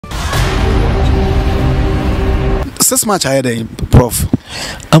6 match I had Prof.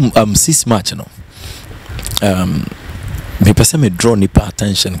 6 match no. Me person me draw nipa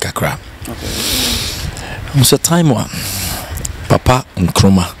attention kakra. Okay. So time one, Papa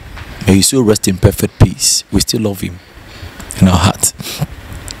Nkrumah, may he still rest in perfect peace. We still love him in our heart.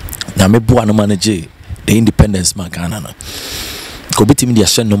 Now me boa no manage the independence man Ghana na. Ko bitimi dia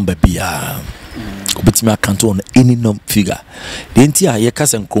share number bia. Ko bitimi account on any figure. The entire ye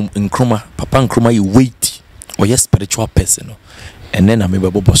kasa Nkrumah, Papa Nkrumah you wait or yes spiritual person no. And then I me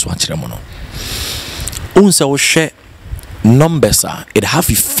bebo boss wan kire mo no. Unsa wo share numbers it have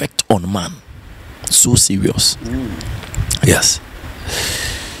effect on man. So serious. Yes.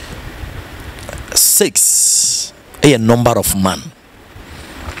 6 a number of man.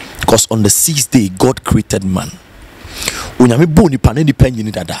 Because on the 6th day God created man.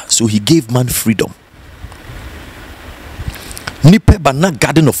 So he gave man freedom. Nipe bana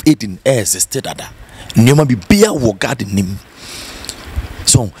Garden of Eden existed ada. Nyoma bi bia wo garden nim.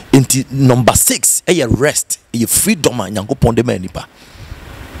 So into number 6 a rest, a freedom and Yankopon de nipa.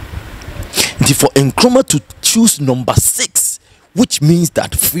 For Nkrumah to choose number 6, which means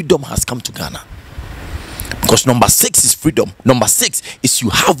that freedom has come to Ghana. Because number 6 is freedom. Number 6 is you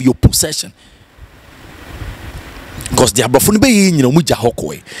have your possession. Because the abrafuni be you know muja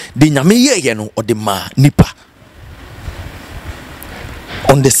hokwe. The nyame ye no or the ma nipa.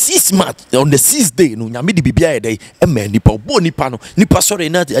 On the 6th month, on the 6th day, no nyame di bibia day e nipa bo nipa no nipa sorry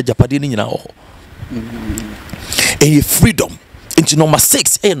na ajapade ni nyina ho. A freedom. Into number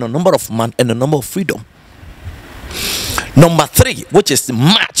 6, a number of man and a number of freedom. Number 3, which is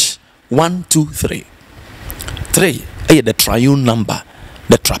March 1, 2, 3. 3, the triune number,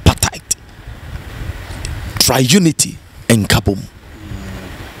 the tripartite, triunity and kabum.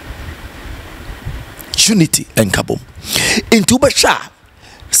 Unity and kabum. Into Basha,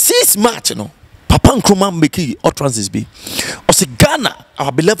 6 March, Papa Nkrumah make utterances be. Or say Ghana,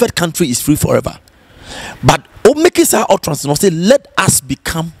 our beloved country, is free forever. But make our utterance and say, let us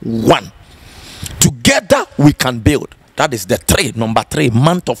become one. Together we can build. That is the 3, number 3,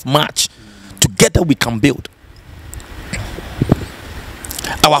 month of March. Together we can build.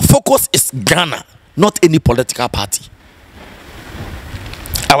 Our focus is Ghana, not any political party.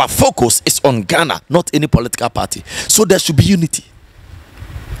 Our focus is on Ghana, not any political party. So there should be unity.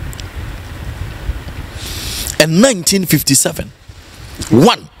 And 1957,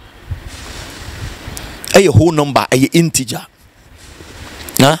 1. A whole number, a integer.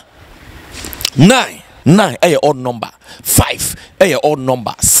 9, a odd number. 5, a odd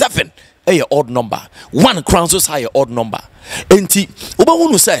number. 7, a odd number. 1 crowns high odd number. And Uba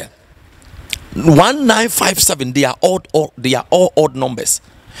wonu say 1957 they are all odd numbers.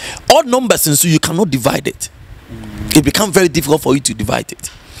 Odd numbers, and so you cannot divide it. It becomes very difficult for you to divide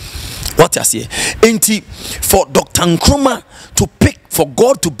it. What I say? And for Dr. Nkrumah to pick, for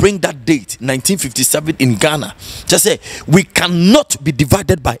God to bring that date 1957 in Ghana, just say we cannot be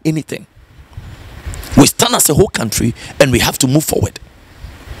divided by anything. We stand as a whole country and we have to move forward.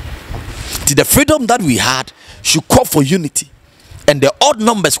 The freedom that we had should call for unity. And the odd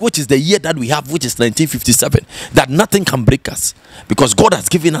numbers, which is the year that we have, which is 1957, that nothing can break us, because God has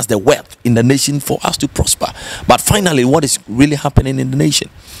given us the wealth in the nation for us to prosper. But finally, what is really happening in the nation?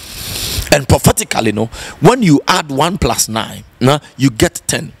 And prophetically, when you add 1 plus 9, you get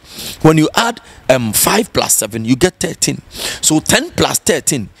 10. When you add 5 plus 7, you get 13. So 10 plus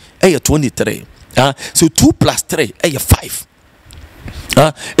 13, 23. So 2 plus 3, 5.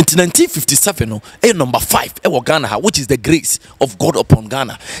 Into 1957, number 5, Ghana, which is the grace of God upon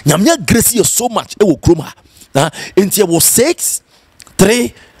Ghana. Nyamia grace is so much, Kruma. Into was 6,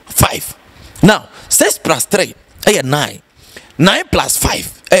 3, 5. Now 6 plus 3, 9. 9 plus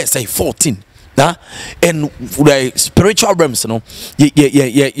 5, say 14. And the spiritual realms, you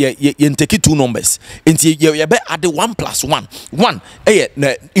take it 2 numbers. Into you add 1 plus 1. 1,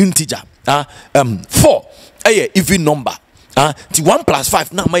 integer. 4, even number. 1 plus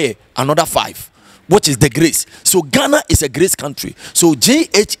 5, now another 5, which is the grace. So Ghana is a grace country. So Ghana,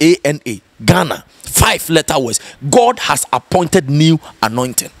 Ghana, 5 letter words. God has appointed new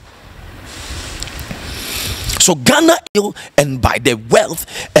anointing. So Ghana, and by the wealth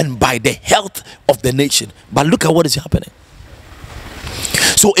and by the health of the nation. But look at what is happening.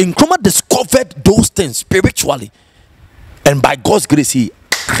 So Nkrumah discovered those things spiritually, and by God's grace he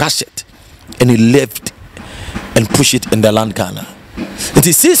crushed it, and he lived and push it in the land Ghana. It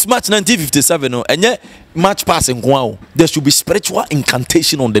is 6 March 1957, and yet March passing, wow, there should be spiritual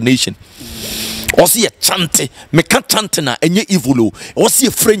incantation on the nation. Or see a chante, me can't chante na enye evil. Or see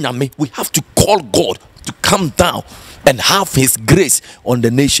a friend me, we have to call God to come down and have his grace on the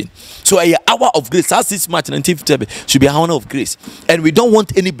nation. So a hour of grace, as this March 1957 should be an hour of grace. And we don't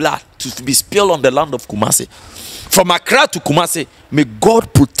want any blood to be spilled on the land of Kumasi. From Accra to Kumasi, may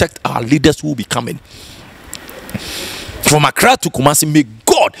God protect our leaders who will be coming. From Accra to Kumasi, may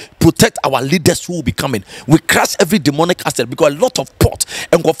God protect our leaders who will be coming. We crush every demonic asset because a lot of pot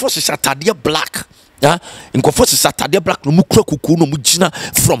and go for Saturday black. Yeah, in go for Saturday black no mukra kuku no mujina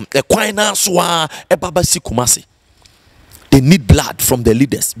from Equina Swa Ebabasi Kumasi. They need blood from the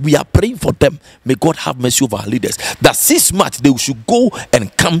leaders. We are praying for them. May God have mercy over our leaders. That 6 months they should go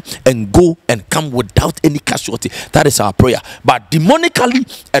and come without any casualty. That is our prayer. But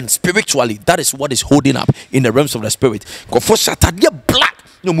demonically and spiritually, that is what is holding up in the realms of the spirit. Go for Saturday black.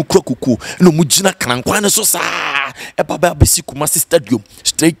 No mukrokuku. No mujina krankwana so sa. Ebaba besi Kumasi Stadium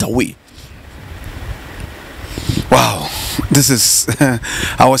straight away. Wow, this is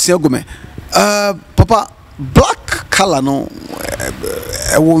our Siagume. Papa, black color no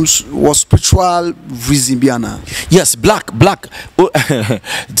was spiritual reason biana. Yes, black. Oh,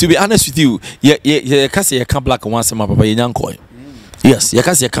 to be honest with you, yeah, kasi you can black once my papa yankoy. Yes, you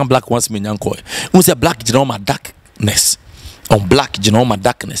kasi you can black once me yankoy. Who say black you know my darkness. On black, you know my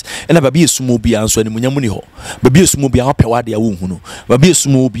darkness. And a baby is smoothie and so any munyamuni ho. Baby is smoothie and pay the awuno. Baby is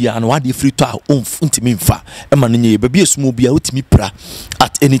smoothie and what the free to our own intimate fa. Emanini, baby is smoothie out me pra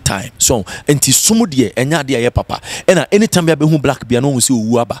at any time. So, and tis smoothie and yadia papa. And anytime you have black piano, we see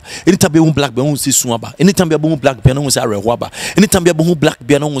uaba. Anytime you have black piano, we see swaba. Anytime you have black piano, we say rewaba. Anytime you have black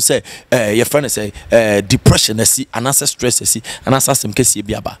piano, we say, your friend say, depression, and answer stress, and answer some case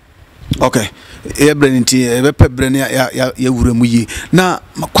biaba. Okay, Ebrenity, Ebebrenia, ya Uremuyi. Now,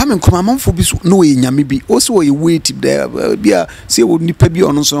 Kwame Kumamfo no nyame bi. Also, you wait there, be a say would ni pebi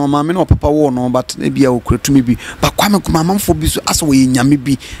on so mamma or papa no, but maybe I will to me be. But Kwame Kumamfo bisu as we nyame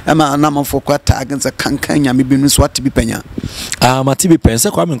bi. Emma Nama for quata against a cancan yami bin swat to be penya. Matibi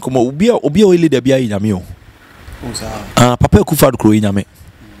pensa Kwame Kuma ubia oili de bia yamio. Papa Kufad Kro yame.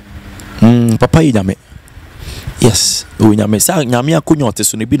 Papa yame. Yes, we nyame sa nyame akonyo te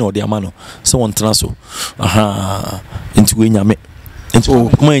so ne bi na ode amano so won tena so into we nyame into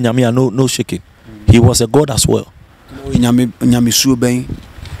kuma nyame no shaking. He was a god as well. Nyame su ben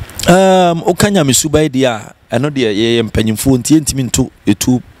o kan nyame su ben dia eno de ye mpanyimfo ntie ntimi nto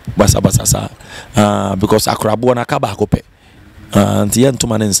etu basabasa sa because akrabo na kaba akope ntie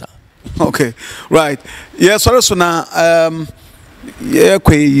ntoma nensa. Okay, right. Yes, so na yeah,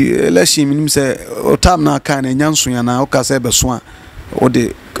 let's see. Me say, o time na kind of nyansu yana. O kase beswa. O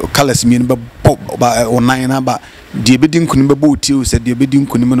de colors mean be o nine na ba. The bedin kuni be booti. O said the bedin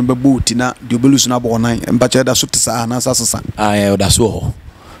kuni me be booti na. The belus na bo nine. Mbache da suti sa na sa. Ah yeah, that's all.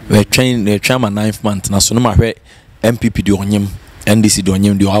 We train my 9th month. Na so no ma hwe MPP di onyem, NDC di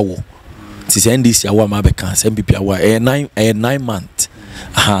onyem di awo. Ti say NDC awo ma be kan. MPP awo 9 month.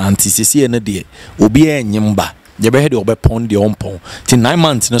 Anti sisi ene de obi enyem ba. You better do a pound the on pound. Till 9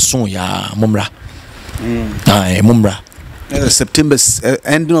 months in a soon, ya mumra. Mumra. September,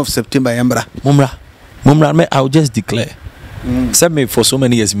 ending of September, Embra. Mumra, I'll just declare. Send me for so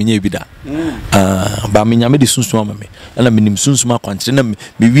many years, me be that. But me, I made the soon swam me. And I mean, soon smart country. Me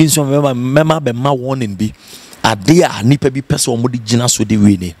win some member be my warning be. A dear, nipper be person or modi so de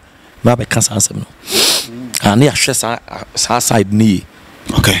winning. Maybe can't answer no. And near stress side knee.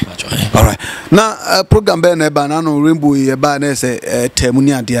 Okay. All right. Now, program be neba na no rainbow ye ba na say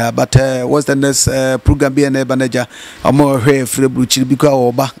temunia dia, but what's the next program be neba na ja omo hwe frebu chiri bi kwa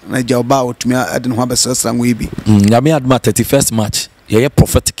oba na ja oba otumi ade no abesesran we bi. Ya me adma 31st March ye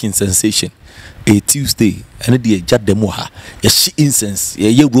prophetic sensation a Tuesday and the jad demo ha ye she incense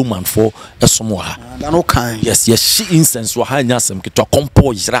ye Roman for esomo ha no kan yes ye she incense wa ha nyasem keto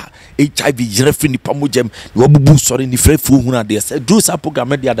kompo yira HIV yira fini pamojem wo bubu sori ni frefu huna de say do sa program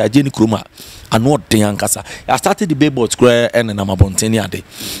de ada je ni kroma ano den ankasa I started the billboard square and na mabonteni ade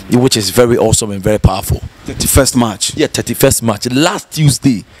which is very awesome and very powerful. 31st March. Yeah, 31st March, last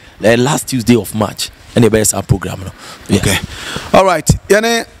Tuesday of March, and the best our program no. Yeah. Okay. All right.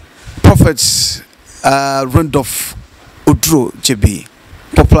 Yane Prophet Randolph Odro JB,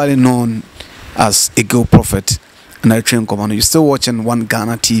 popularly known as a girl prophet, and I train commander. You're still watching One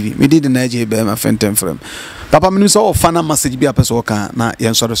Ghana TV. Me did the JB, my friend frame. Papa, me so fan message be a person na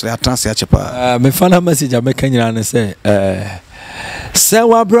yen so so transfer chepa. Me fan message I make and say,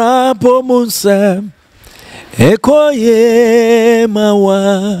 Sewa bra po munse Ekoye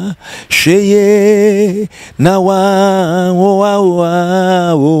mawa sheye na wa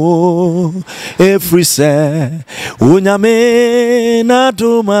efrise unyame na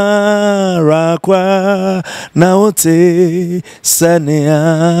tumara kwa na ote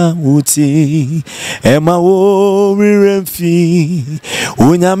sanea uti ema wo riremfi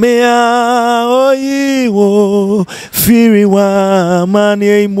unyame a oyiwo firiwa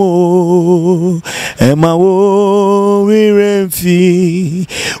mani imo ema wo wiremfi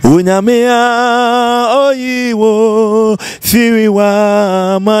unyamea oyiwo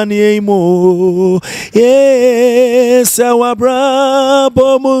firiwa maniemo yesa wabra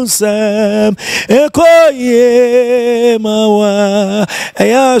bomusam ekoye mawa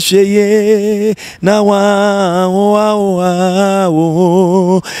ayasheye na wa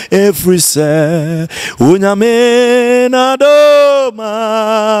efrise unyame na do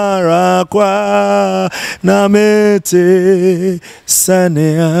marakwa na mete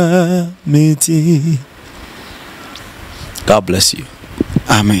sanea meti. God bless you.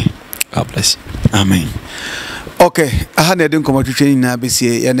 Amen. God bless you. Amen. Okay, I had a dinkum training now this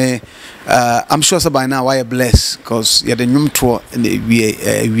year. I'm sure by now I are blessed because you're the new tour and we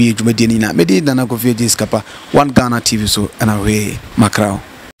Jumedina. Maybe then I go via this capa 1 Ghana TV so and away Macau.